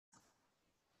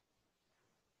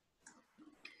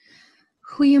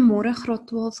Goeiemôre graad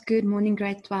 12's, good morning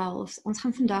grade 12's. Ons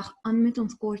gaan vandag aan met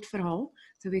ons kort verhaal.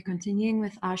 So we're continuing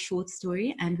with our short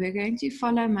story and we're going to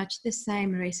follow much the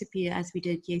same recipe as we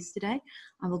did yesterday.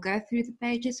 I will go through the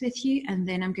pages with you and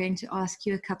then I'm going to ask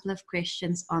you a couple of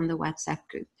questions on the WhatsApp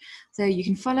group. So you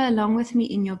can follow along with me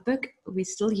in your book. We're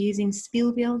still using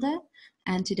Spielbeelden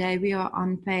and today we are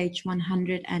on page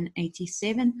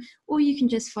 187, or you can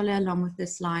just follow along with the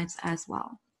slides as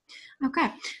well.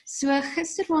 Okay, so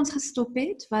gister waar ons gestop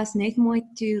het, was net mooi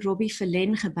toe Robbie vir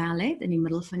Len gebel het in die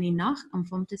middel van die nag om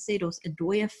vir hom te sê daar's 'n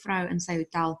dooie vrou in sy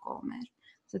hotelkamer.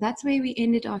 So that's where we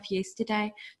ended off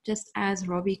yesterday, just as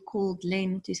Robbie called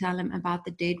Len to tell him about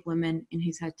the dead woman in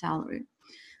his hotel room.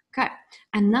 Okay,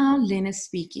 and now Len is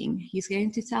speaking. He's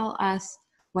going to tell us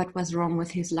what was wrong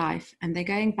with his life, and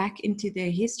they're going back into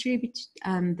the history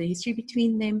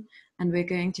between them, and we're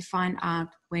going to find out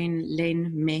when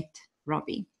Len met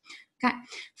Robbie. Okay,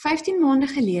 15 maande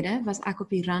gelede was ek op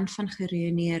die rand van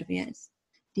geruïneer wees.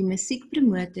 Die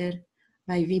musiekpromotor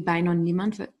vir wie byna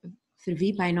niemand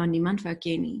wou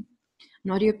ken nie.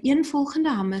 Na die opeenvolgende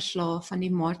hamerslae van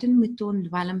die Martin Mouton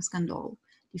dwelmskandaal,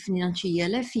 die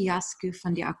finansiële fiasco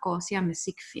van die Acacia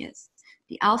musiekfees,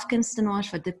 die 11 kunstenaars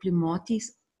wat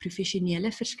diplomaties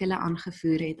professionele verskille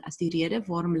aangevoer het as die rede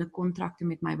waarom hulle kontrakte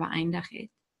met my beëindig het.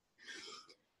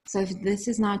 So this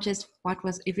is not just what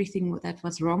was everything that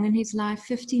was wrong in his life.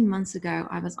 15 months ago,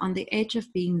 I was on the edge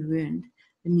of being ruined.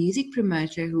 The music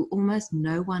promoter who almost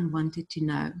no one wanted to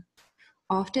know.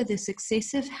 After the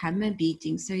successive hammer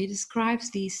beating, so he describes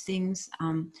these things,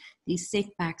 these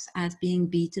setbacks as being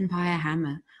beaten by a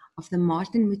hammer, of the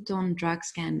Martin Mouton drug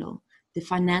scandal, the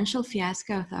financial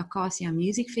fiasco of the Acacia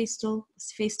Music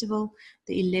Festival,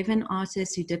 the 11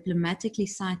 artists who diplomatically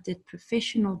cited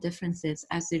professional differences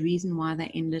as the reason why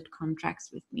they ended contracts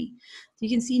with me. So you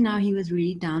can see now he was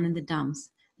really down in the dumps.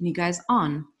 And he goes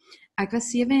on, ek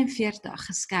was 47,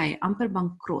 geskei, amper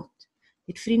bankrot,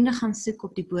 het vriende gaan soek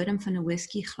op die bodem van 'n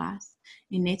whiskyglas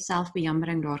en net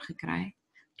selfbejammering daar gekry,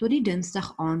 tot die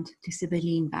Dinsdag aand toe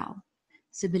Sibeline bel.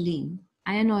 Sibeline,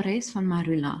 eienares van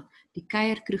Marula, die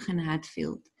kuierkroeg in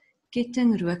Hatfield,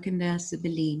 kettingrokende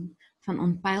Sibeline, van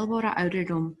onpylbare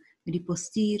ouderdom met die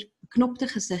postuur, beknopte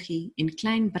gesiggie en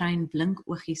klein bruin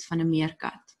blinkoogies van 'n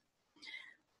meerkat,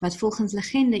 wat volgens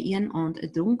legende een aand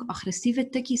 'n dronk, aggressiewe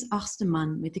tikkies agste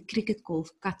man met 'n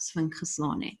cricketkolf katsvink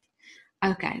geslaan het.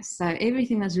 Okay, so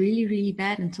everything was really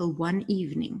bad until one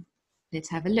evening. Let's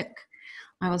have a look.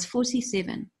 I was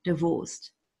 47,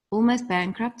 divorced, almost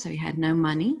bankrupt, so he had no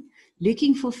money,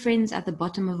 looking for friends at the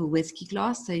bottom of a whiskey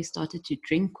glass, so he started to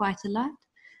drink quite a lot,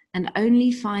 and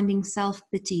only finding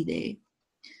self-pity there.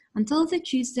 Until the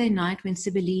Tuesday night when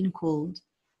Sibeline called.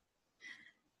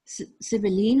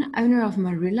 Sibeline, owner of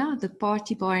Marula, the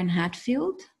party bar in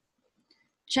Hatfield,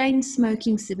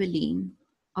 chain-smoking Sibeline,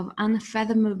 of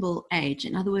unfathomable age.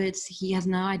 In other words, he has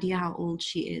no idea how old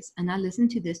she is. And now listen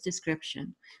to this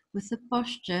description. With the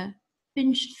posture,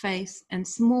 pinched face, and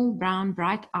small brown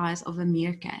bright eyes of a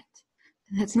meerkat.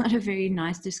 That's not a very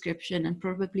nice description and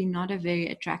probably not a very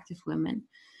attractive woman,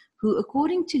 who,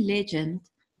 according to legend,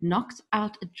 knocked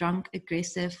out a drunk,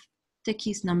 aggressive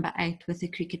Tikkies number 8 with a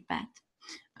cricket bat.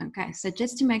 Okay, so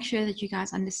just to make sure that you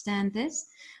guys understand this,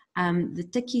 the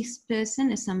Tikkies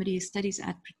person is somebody who studies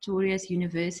at Pretoria's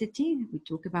University. We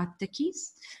talk about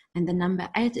Tikkies. And the number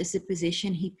 8 is the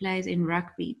position he plays in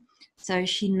rugby. So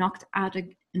she knocked out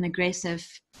an aggressive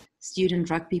student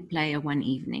rugby player one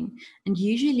evening. And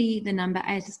usually the number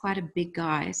 8 is quite a big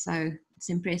guy, so it's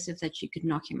impressive that she could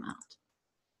knock him out.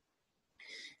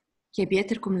 Jy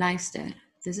beter kom luister.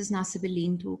 This is now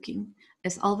Sibeline talking.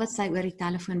 Is al wat sy oor die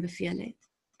telefoon beveel het.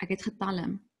 Ek het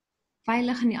getalm.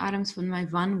 Veilig in die arms van my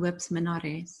wanhoops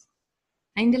minnares.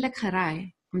 Eindelik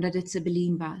gery, omdat dit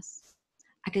Sibeline was.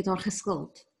 Ek het haar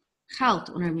geskuld. Geld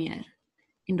onder meer.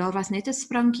 En daar was net 'n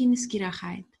sprankie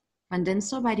nuuskierigheid. Want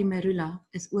Dinsdag by die Marula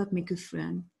is oop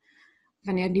mikrofoon.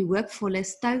 Wanneer die hoopvolle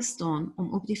stou staan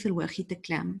om op die verhoogie te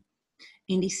klim.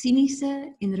 En die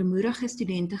siniese en remoerige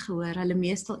studente gehoor hulle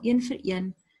meestal een vir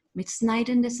een met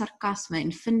snydende sarkasme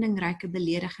en vindingryke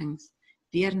beledigings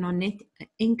weer na net 'n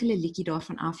enkele liedjie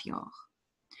daarvan afjaag.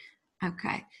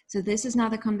 Okay, so this is now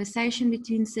the conversation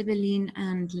between Sibeline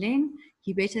and Len.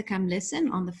 You better come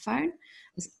listen on the phone.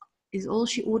 Is all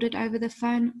she ordered over the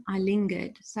phone. I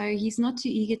lingered, so he's not too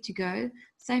eager to go,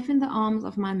 safe in the arms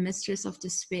of my mistress of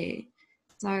despair.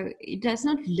 So he does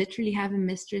not literally have a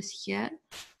mistress here.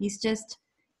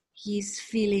 He's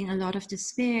feeling a lot of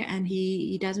despair and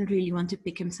he doesn't really want to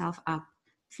pick himself up.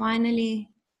 Finally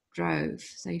drove.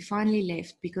 So he finally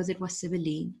left because it was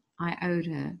Sibeline. I owed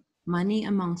her money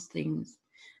amongst things.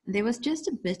 And there was just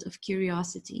a bit of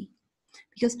curiosity.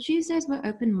 because Tuesdays were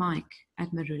open mic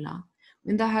at Marula,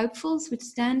 when the hopefuls would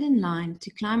stand in line to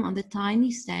climb on the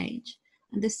tiny stage,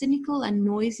 and the cynical and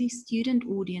noisy student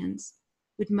audience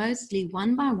would mostly,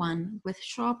 one by one, with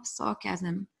sharp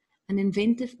sarcasm and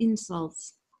inventive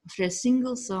insults, after a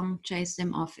single song, chase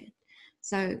them off it.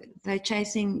 So they're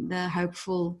chasing the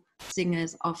hopeful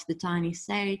singers off the tiny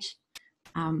stage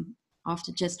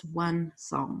after just one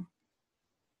song.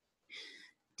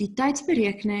 Die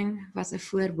tydsberekening was 'n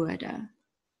voorbode.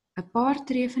 'n Paar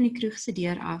tree van die kroeg se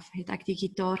deur af het ek die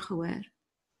gitaar gehoor.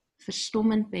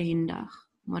 Verstommend behendig,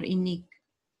 maar uniek,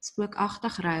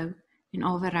 spookagtig rou en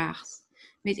averegs,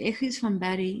 met echo's van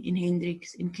Barry en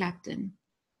Hendrix en Clapton.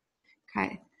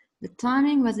 Okay, the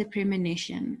timing was a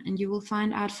premonition, and you will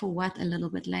find out for what a little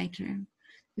bit later.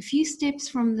 A few steps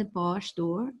from the bar's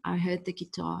door, I heard the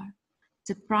guitar.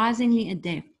 Surprisingly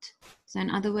adept, so in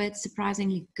other words,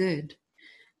 surprisingly good,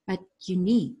 but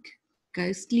unique,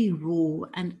 ghostly raw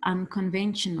and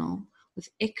unconventional, with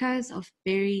echoes of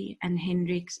Berry and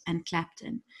Hendrix and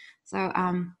Clapton. So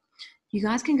you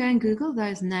guys can go and Google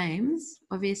those names.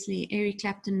 Obviously, Eric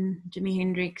Clapton, Jimi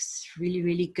Hendrix, really,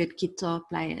 really good guitar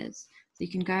players. So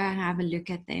you can go and have a look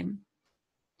at them.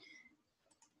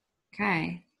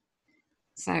 Okay,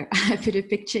 so I put a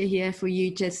picture here for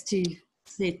you just to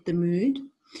set the mood.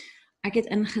 Ek het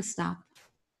ingestap.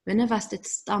 Binne was dit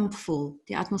stampvol,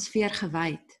 die atmosfeer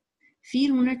gewyd.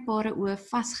 400 pare oë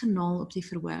vasgenaal op die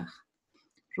verhoog.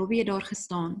 Robbie het daar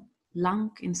gestaan,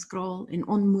 lank en skraal en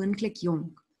onmoontlik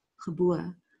jonk,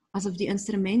 gebo, asof die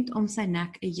instrument om sy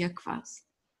nek 'n juk was.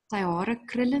 Sy hare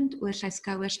krullend oor sy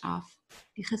skouers af,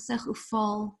 die gesig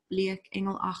ovaal, bleek,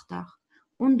 engelagtig,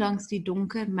 ondanks die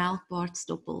donker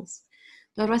melkbaardstoppels.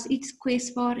 Daar was iets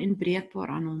kwesbaar en breekbaar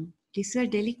aan hom, die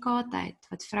soort delikaatheid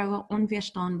wat vroue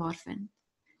onweerstaanbaar vind.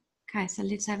 Okay, so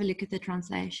let's have a look at the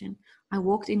translation. I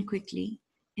walked in quickly.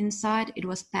 Inside it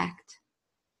was packed.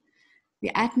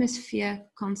 The atmosphere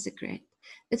consecrate.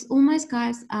 It's almost,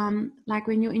 guys, like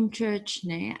when you're in church,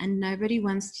 and nobody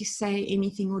wants to say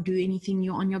anything or do anything,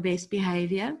 you're on your best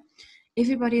behavior.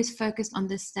 Everybody is focused on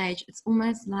the stage. It's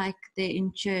almost like they're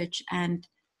in church and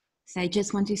they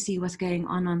just want to see what's going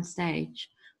on stage.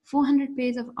 400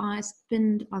 pairs of eyes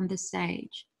pinned on the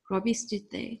stage. Robbie stood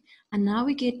there, and now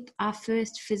we get our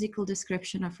first physical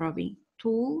description of Robbie.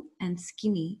 Tall and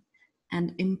skinny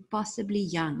and impossibly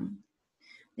young.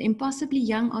 The impossibly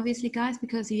young, obviously, guys,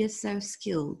 because he is so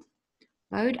skilled.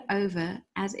 Bowed over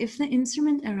as if the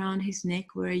instrument around his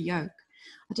neck were a yoke.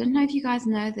 I don't know if you guys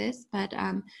know this, but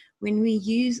when we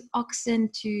use oxen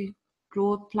to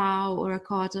draw a plow or a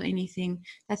cart or anything,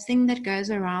 that thing that goes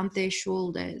around their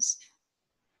shoulders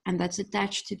and that's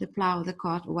attached to the plow or the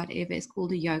cart or whatever is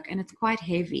called a yoke, and it's quite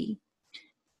heavy.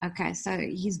 Okay, so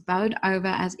he's bowed over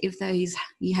as if though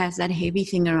he has that heavy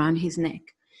thing around his neck.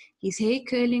 His hair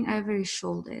curling over his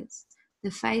shoulders,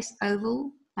 the face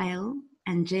oval, pale,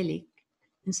 angelic,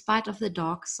 in spite of the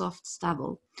dark, soft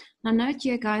stubble. Now note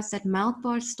here, guys, that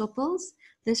melkbaardstoppels,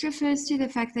 this refers to the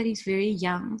fact that he's very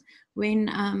young. When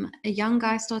a young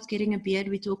guy starts getting a beard,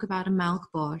 we talk about a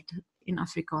melkbaard in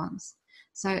Afrikaans.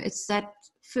 So it's that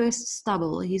first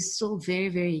stubble. He's still very,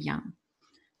 very young.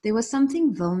 There was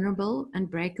something vulnerable and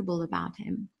breakable about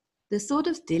him. The sort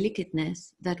of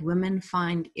delicateness that women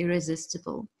find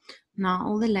irresistible. Now,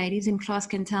 all the ladies in class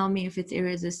can tell me if it's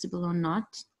irresistible or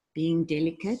not, being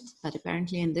delicate, but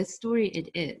apparently in this story it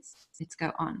is. Let's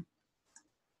go on.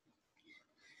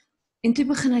 En toe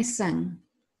begin hy sing.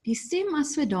 Die stem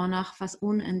as sodanig was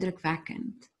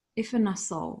onindrukwekkend, effe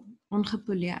nasaal,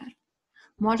 ongepoleer.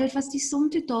 Maar dit was die som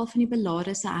totaal van die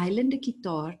belade se heilende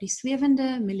gitaar, die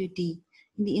swewende melodie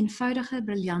en die eenvoudige,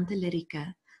 briljante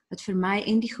lirieke, wat vir my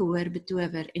en die gehoor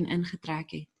betower en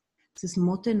ingetrek het, soos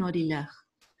motte na die lig,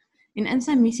 en in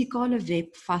sy musikale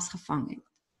web vasgevang het.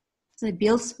 Sy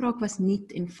beeldspraak was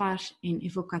nuut en vars en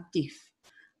evokatief,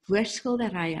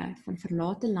 woordskilderye van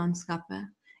verlate landskappe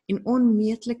en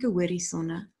onmeetlike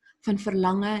horisonne, van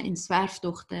verlange en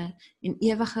swerftogte en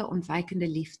ewige ontwykende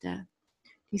liefde.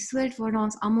 Die soort waarna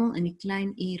ons almal in die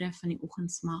klein ure van die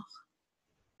oggend smag.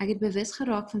 Ek het bewus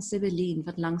geraak van Sibylline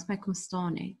wat langs my kom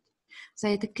staan het.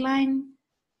 Sy het 'n klein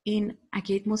en ek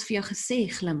het mos vir jou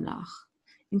gesê glimlag.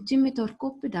 En toe met haar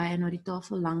kop beduie na die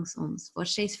tafel langs ons, waar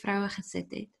 6 vroue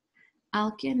gesit het,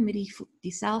 elkeen met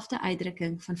dieselfde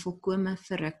uitdrukking van volkome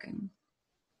verrukking.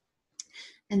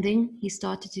 And then he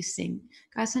started to sing.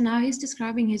 Guys, so now he's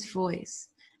describing his voice.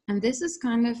 And this is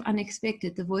kind of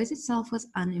unexpected. The voice itself was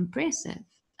unimpressive,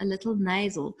 a little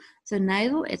nasal. So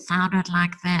nasal, it sounded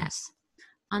like this,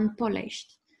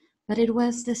 unpolished. But it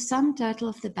was the sum total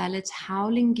of the ballad's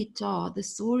howling guitar, the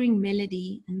soaring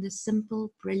melody, and the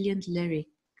simple, brilliant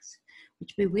lyrics,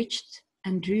 which bewitched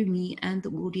and drew me and the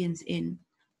audience in,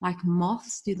 like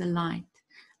moths to the light,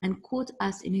 and caught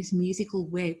us in his musical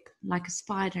web, like a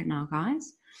spider now,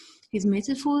 guys. His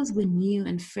metaphors were new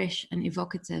and fresh and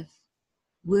evocative.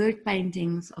 Word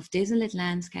paintings of desolate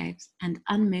landscapes and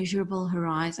unmeasurable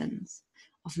horizons,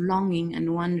 of longing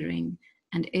and wondering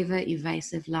and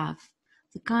ever-evasive love,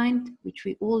 the kind which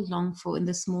we all long for in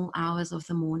the small hours of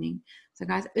the morning. So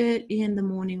guys, early in the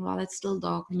morning while it's still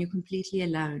dark and you're completely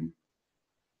alone.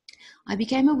 I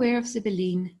became aware of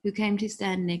Sibylline, who came to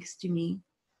stand next to me.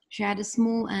 She had a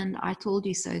small and I told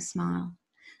you so smile.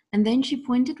 And then she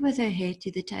pointed with her head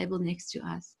to the table next to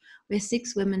us, where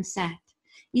 6 women sat,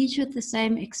 each with the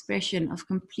same expression of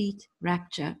complete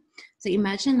rapture. So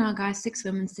imagine now, guys, 6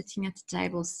 women sitting at the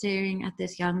table, staring at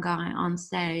this young guy on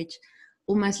stage,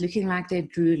 almost looking like they're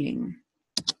drooling.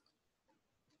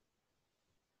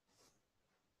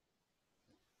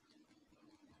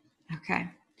 Okay.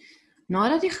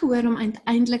 Nadat die gehoor hom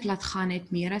uiteindelik laat gaan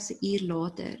het, meer as 'n uur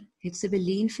later, het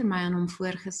Sibylline vir my aan hom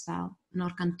voorgestel in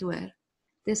haar kantoor.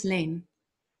 Dis Len.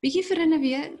 Bietjie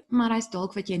verinneweer, maar hy's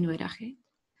dalk wat jy nodig het.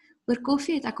 Oor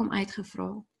koffie het ek hom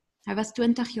uitgevra. Hy was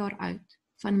 20 jaar oud,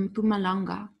 van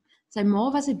Mpumalanga. Sy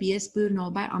ma was 'n beesboer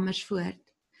naby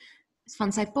Amersfoort.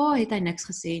 Van sy pa het hy niks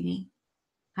gesê nie.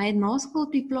 Hy het na skool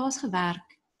op die plaas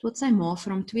gewerk, tot sy ma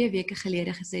vir hom 2 weke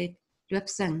gelede gesê het, loop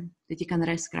sing, dat jy kan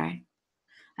rus kry.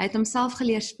 Hy het homself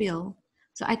geleer speel,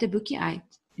 so uit 'n boekie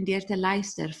uit, en deur te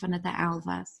luister vandat hy 11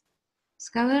 was.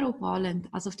 Skouerophalend,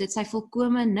 asof dit sy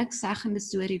volkome niks seggende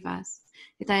storie was,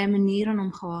 het hy 'n manier aan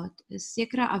hom gehad, 'n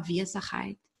sekere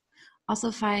afwesigheid,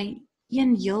 asof hy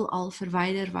een heelal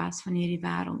verwyder was van hierdie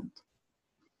wêreld.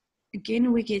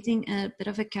 Again, we're getting a bit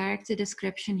of a character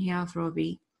description here of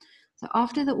Robbie. So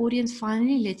after the audience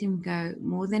finally let him go,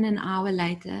 more than an hour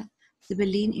later,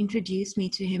 Sibylline introduced me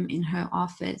to him in her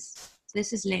office.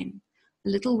 This is Len, a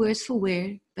little worse for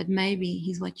wear, but maybe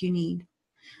he's what you need.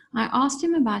 I asked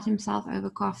him about himself over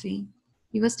coffee.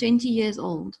 He was 20 years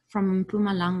old, from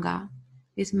Mpumalanga.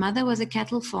 His mother was a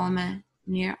cattle farmer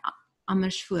near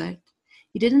Amersfoort.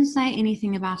 He didn't say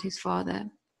anything about his father.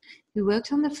 He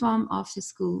worked on the farm after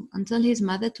school until his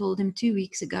mother told him 2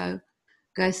 weeks ago,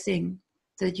 go sing,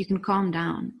 so that you can calm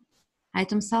down. Hy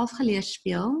het homself geleer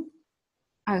speel.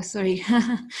 Oh, sorry.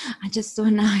 I just saw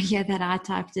now here that I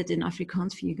typed it in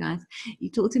Afrikaans for you guys. He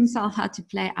taught himself how to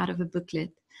play out of a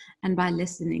booklet and by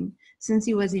listening since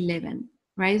he was 11,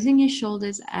 raising his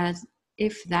shoulders as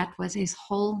if that was his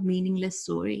whole meaningless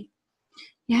story.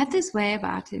 He had this way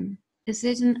about him, a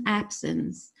certain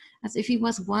absence, as if he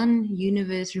was one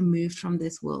universe removed from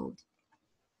this world.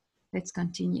 Let's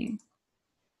continue.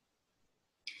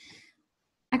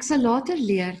 Ek sal later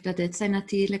leer dat dit sy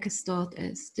natuurlike staat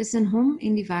is. Tussen hom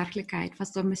en die werklikheid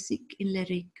was daar musiek en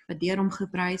liriek wat deur hom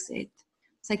geprys het.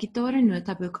 Sy gitaar en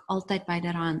notaboek altyd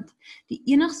byderhand, die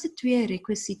enigste 2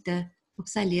 rekwisiete op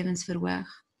sy lewensverhoog.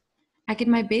 Ek het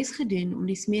my bes gedoen om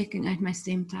die smeking uit my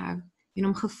stem te hou en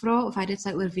hom gevra of hy dit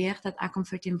sou oorweeg dat ek hom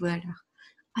verteenwoordig.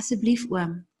 Asseblief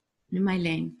oom, noem my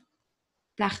Len.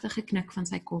 Plegtige knik van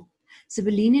sy kop.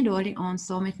 Sibylline het daardie aand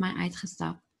saam met my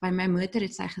uitgestap. By my motor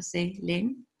het sy gesê,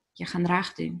 Len, jy gaan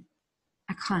reg doen.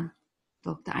 Ek gaan,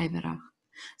 dokter ywerig.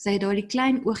 Sy het daardie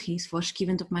klein oogies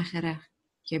waarskuwend op my gerig.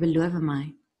 Jy beloof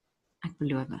my. Ek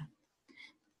beloof.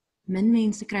 Min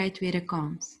mense kry 'n tweede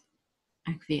kans.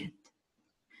 Ek weet.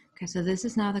 Okay, so this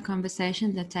is now the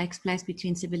conversation that takes place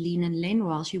between Sibylline and Len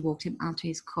while she walked him out to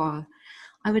his car.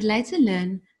 I would later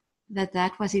learn that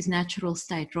that was his natural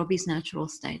state, Robbie's natural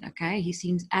state, okay? He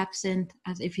seems absent,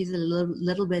 as if he's a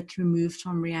little bit removed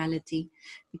from reality.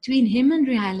 Between him and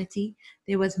reality,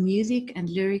 there was music and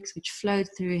lyrics which flowed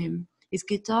through him, his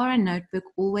guitar and notebook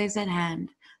always at hand,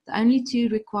 the only 2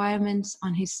 requirements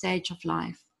on his stage of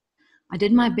life. I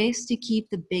did my best to keep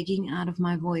the begging out of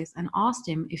my voice and asked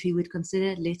him if he would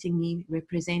consider letting me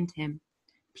represent him.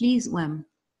 Please, Wim,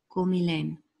 call me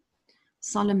Len.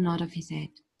 Solemn nod of his head.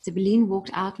 Sibylline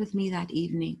walked out with me that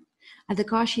evening. At the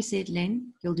car she said,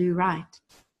 Len, you'll do right.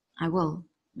 I will,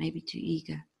 maybe too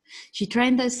eager. She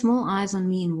trained those small eyes on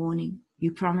me in warning.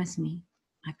 You promise me.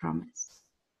 I promise.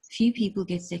 Few people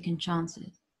get second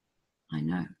chances. I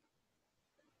know.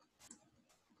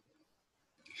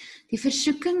 Die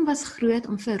versoeking was groot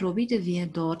om vir Robbie de Wee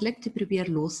dadelik te probeer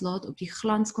loslaat op die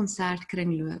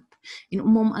glanskonsertkringloop en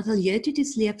om hom ateljee toe te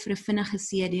sleep vir 'n vinnige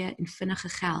CD en vinnige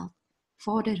geld.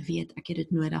 Vader weet ek het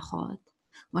dit nodig gehad,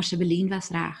 maar Sibylline was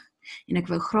reg en ek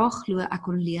wou graag glo ek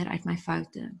kon leer uit my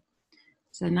foute.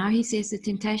 So now he says the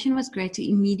temptation was great to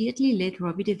immediately let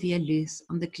Robbie de Wee loose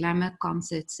on the glamour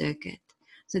concert circuit.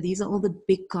 So these are all the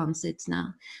big concerts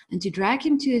now. And to drag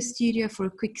him to a studio for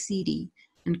a quick CD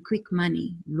and quick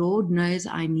money. Lord knows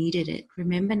I needed it.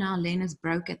 Remember now, Lena's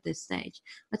broke at this stage.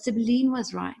 But Sabine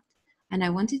was right, and I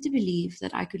wanted to believe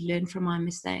that I could learn from my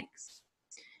mistakes.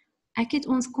 Ek het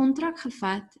ons kontrak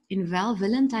gevat en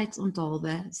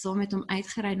welwillendheidsonthaalwe saam met hom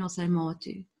uitgery na sy ma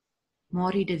toe.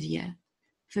 Robbie de Wee,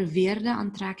 verweerde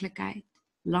aantreklikheid,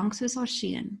 lang soos haar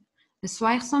seun, 'n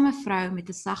swygsame vrou met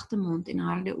 'n sagte mond en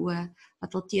harde oë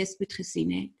wat al teëspoed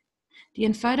gesien het. Die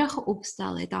eenvoudige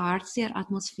opstel het 'n hartseer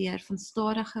atmosfeer van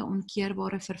stadige,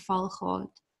 onkeerbare verval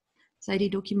gehad. Sy het die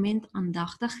dokument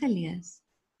aandagtig gelees,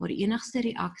 maar die enigste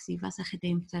reaksie was 'n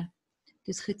gedempte.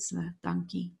 Dis goed so,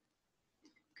 dankie.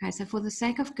 Okay, so for the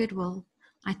sake of goodwill,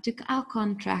 I took our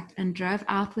contract and drove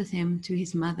out with him to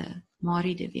his mother,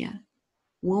 Robbie de Wee.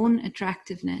 Worn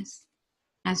attractiveness,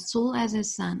 as tall as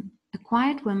his son, a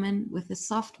quiet woman with a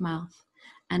soft mouth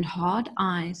and hard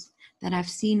eyes that have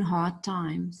seen hard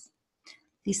times.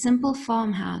 The simple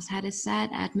farmhouse had a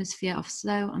sad atmosphere of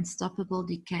slow, unstoppable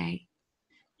decay.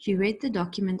 She read the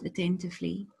document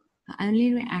attentively. Her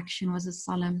only reaction was a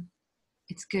solemn,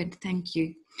 "It's good, thank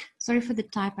you." Sorry for the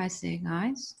typos there,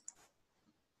 guys.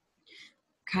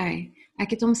 Okay,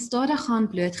 ek het hom stadig gaan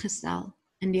blootgestel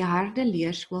in die harde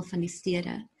leerskool van die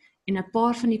stede en 'n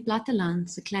paar van die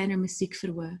platteland se kleiner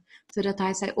musiekverhoë, sodat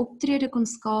hy sy optrede kon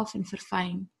skaaf en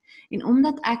verfyn. En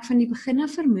omdat ek van die begin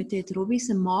af vermoed het, Robbie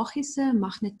se magiese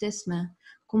magnetisme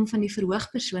kom van die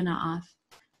verhoogpersone af,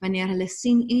 wanneer hulle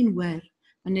sien en hoor,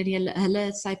 wanneer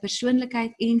hulle sy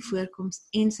persoonlikheid en voorkoms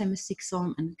en sy musiek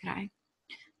saam inkry.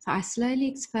 So I slowly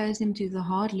exposed him to the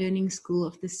hard learning school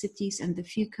of the cities and the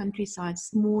few countryside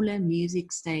smaller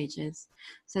music stages,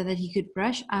 so that he could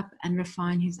brush up and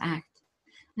refine his act.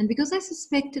 And because I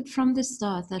suspected from the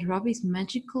start that Robbie's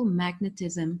magical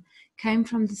magnetism came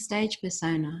from the stage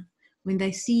persona, when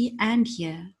they see and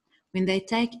hear, when they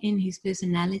take in his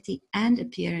personality and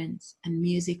appearance and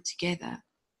music together.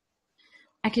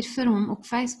 Ek het vir hom op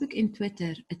Facebook en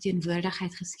Twitter 'n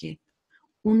teenwoordigheid geskep,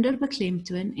 onder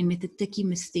beklemtoon en met 'n tikkie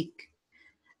mystiek.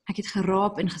 Ek het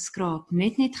geraap en geskraap,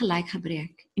 net gelyk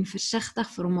gebreek en versigtig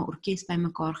vir hom 'n orkes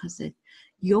bymekaar gesit.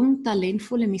 Jong,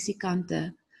 talentvolle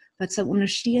musikante wat sou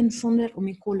ondersteun sonder om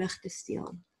die kollig te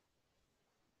steel.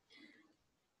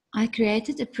 I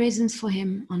created a presence for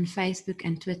him on Facebook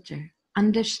and Twitter,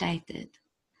 understated,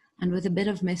 and with a bit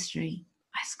of mystery.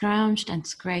 I scrounged and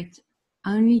scraped,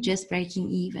 only just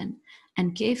breaking even,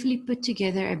 and carefully put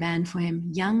together a band for him,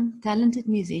 young, talented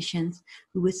musicians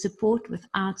who would support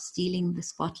without stealing the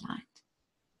spotlight.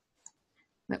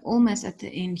 We're almost at the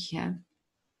end here.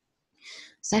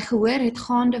 Sy gehoor het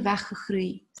gaandeweg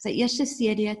gegroei. Sy eerste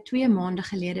CD 2 maande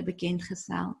gelede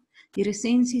bekendgestel. Die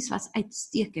resensies was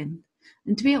uitstekend.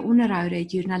 In 2 onderhoude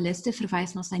het joernaliste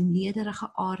verwys na sy nederige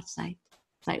aardsheid,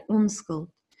 sy onskuld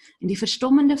en die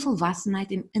verstommende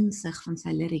volwassenheid en insig van sy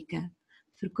lirieke.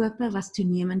 Verkope was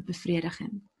toenemend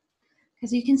bevredigend.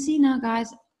 As you can see now,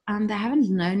 guys, they haven't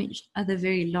known each other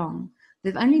very long.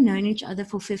 They've only known each other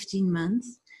for 15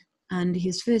 months, and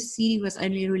his first CD was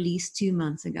only released 2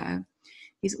 months ago.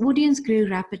 His audience grew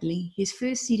rapidly. His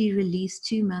first CD released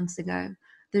 2 months ago.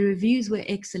 The reviews were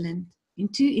excellent. In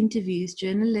 2 interviews,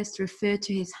 journalists referred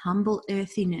to his humble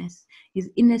earthiness, his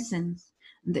innocence,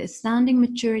 and the astounding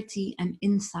maturity and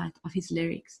insight of his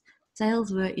lyrics.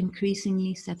 Sales were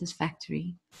increasingly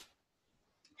satisfactory.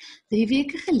 3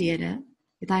 weke gelede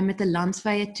het hy met 'n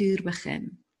landwyse toer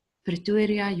begin.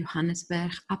 Pretoria,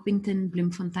 Johannesburg, Appington,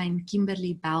 Bloemfontein,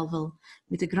 Kimberley, Bellville,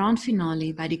 met 'n grand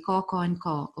finale by die KAK&K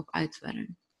op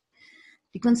Oudtshoorn.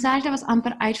 Die konserte was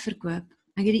amper uitverkoop.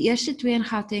 Ek het die eerste 2 in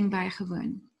Gauteng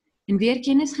bygewoon. En weer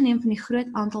kennis geneem van die groot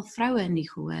aantal vroue in die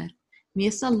gehoor,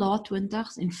 meestal laat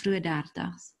 20s en vroeg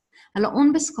 30s. Hulle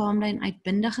onbeskaamde en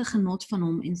uitbundige genot van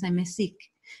hom en sy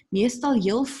musiek, meestal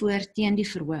heel voor teen die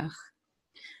verhoog.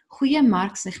 Goeie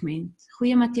marksegment,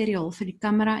 goeie materiaal vir die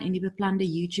kamera en die beplande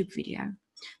YouTube video.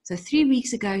 So 3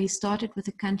 weeks ago he started with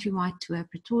a countrywide tour,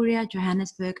 Pretoria,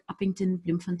 Johannesburg, Appington,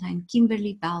 Bloemfontein,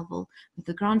 Kimberley, Bellville, with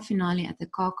the grand finale at the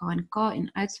KAK&K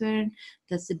in Oudtshoorn.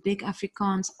 That's the big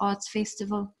Afrikaans arts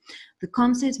festival. The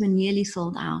concerts were nearly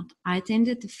sold out. I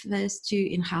attended the first 2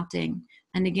 in Gauteng,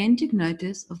 and again took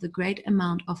notice of the great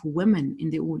amount of women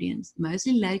in the audience,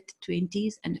 mostly late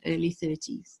 20s and early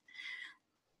 30s.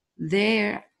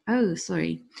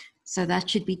 So that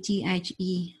should be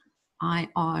THEIR,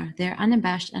 their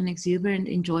unabashed and exuberant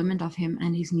enjoyment of him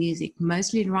and his music,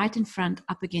 mostly right in front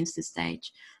up against the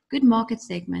stage. Good market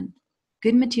segment,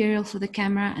 good material for the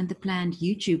camera and the planned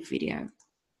YouTube video.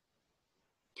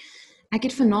 Ek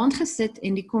het vanaand gesit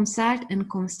en die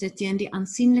konsertinkomste teen die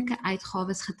aansienlike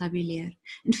uitgawes getabuleer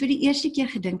en vir die eerste keer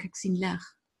gedink ek sien lig.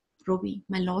 Robbie,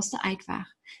 my laaste uitweg,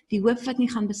 die hoop wat nie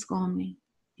gaan beskaam nie.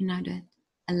 En nou dit.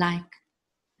 'n lijk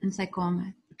in sy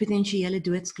kamer, 'n potensiële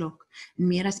doodsklok in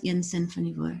meer as een sin van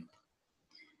die woord.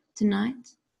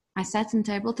 Tonight, I sat and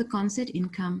tabled the concert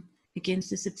income against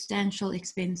the substantial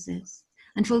expenses,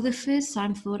 and for the first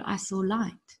time thought I saw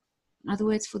light. In other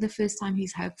words, for the first time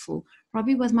he's hopeful.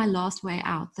 Robbie was my last way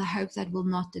out, the hope that will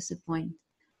not disappoint.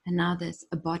 And now there's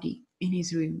a body in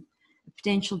his room, a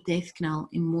potential death knell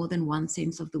in more than one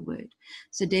sense of the word.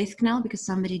 So death knell because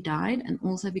somebody died, and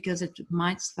also because it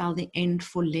might spell the end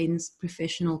for Len's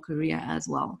professional career as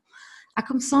well. Ek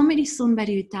kom saam met die son by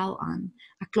die hotel aan.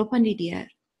 Ek klop aan die deur.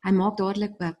 Hy maak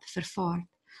dadelik oop, vervaard.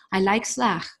 Hy lyk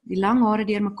sleg, die lang hare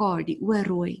deurmekaar, die oë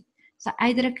rooi. Sy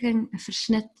uitdrukking 'n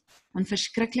versnit van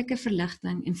verskriklike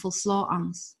verligting en volslaa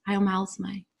angs. Hy omhels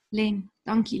my. Len,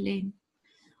 dankie Len.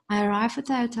 I arrive at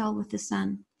the hotel with the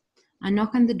sun. I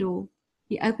knock on the door.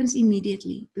 He opens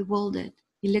immediately, bewildered.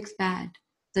 He looks bad.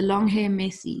 The long hair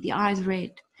messy, the eyes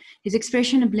red. His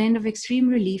expression a blend of extreme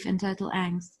relief and total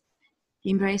angst.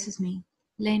 He embraces me.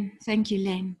 Len, thank you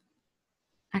Len.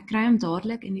 Ek kry hom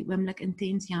dadelik in die oomblik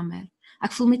intens jammer.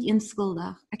 Ek voel met eens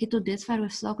skuldig. Ek het tot dit ver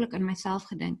hoofsaaklik aan myself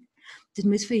gedink. Dit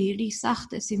moes vir hierdie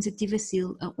sagte, sensitiewe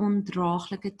siel 'n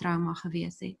ondraaglike trauma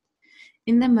gewees het.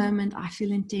 In the moment, I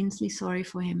feel intensely sorry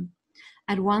for him.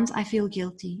 At once, I feel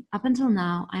guilty. Up until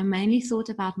now, I mainly thought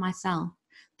about myself.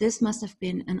 This must have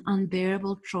been an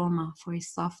unbearable trauma for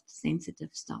his soft,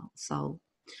 sensitive soul.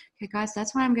 Okay, guys,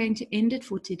 that's where I'm going to end it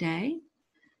for today.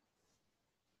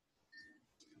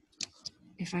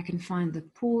 If I can find the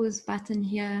pause button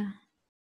here.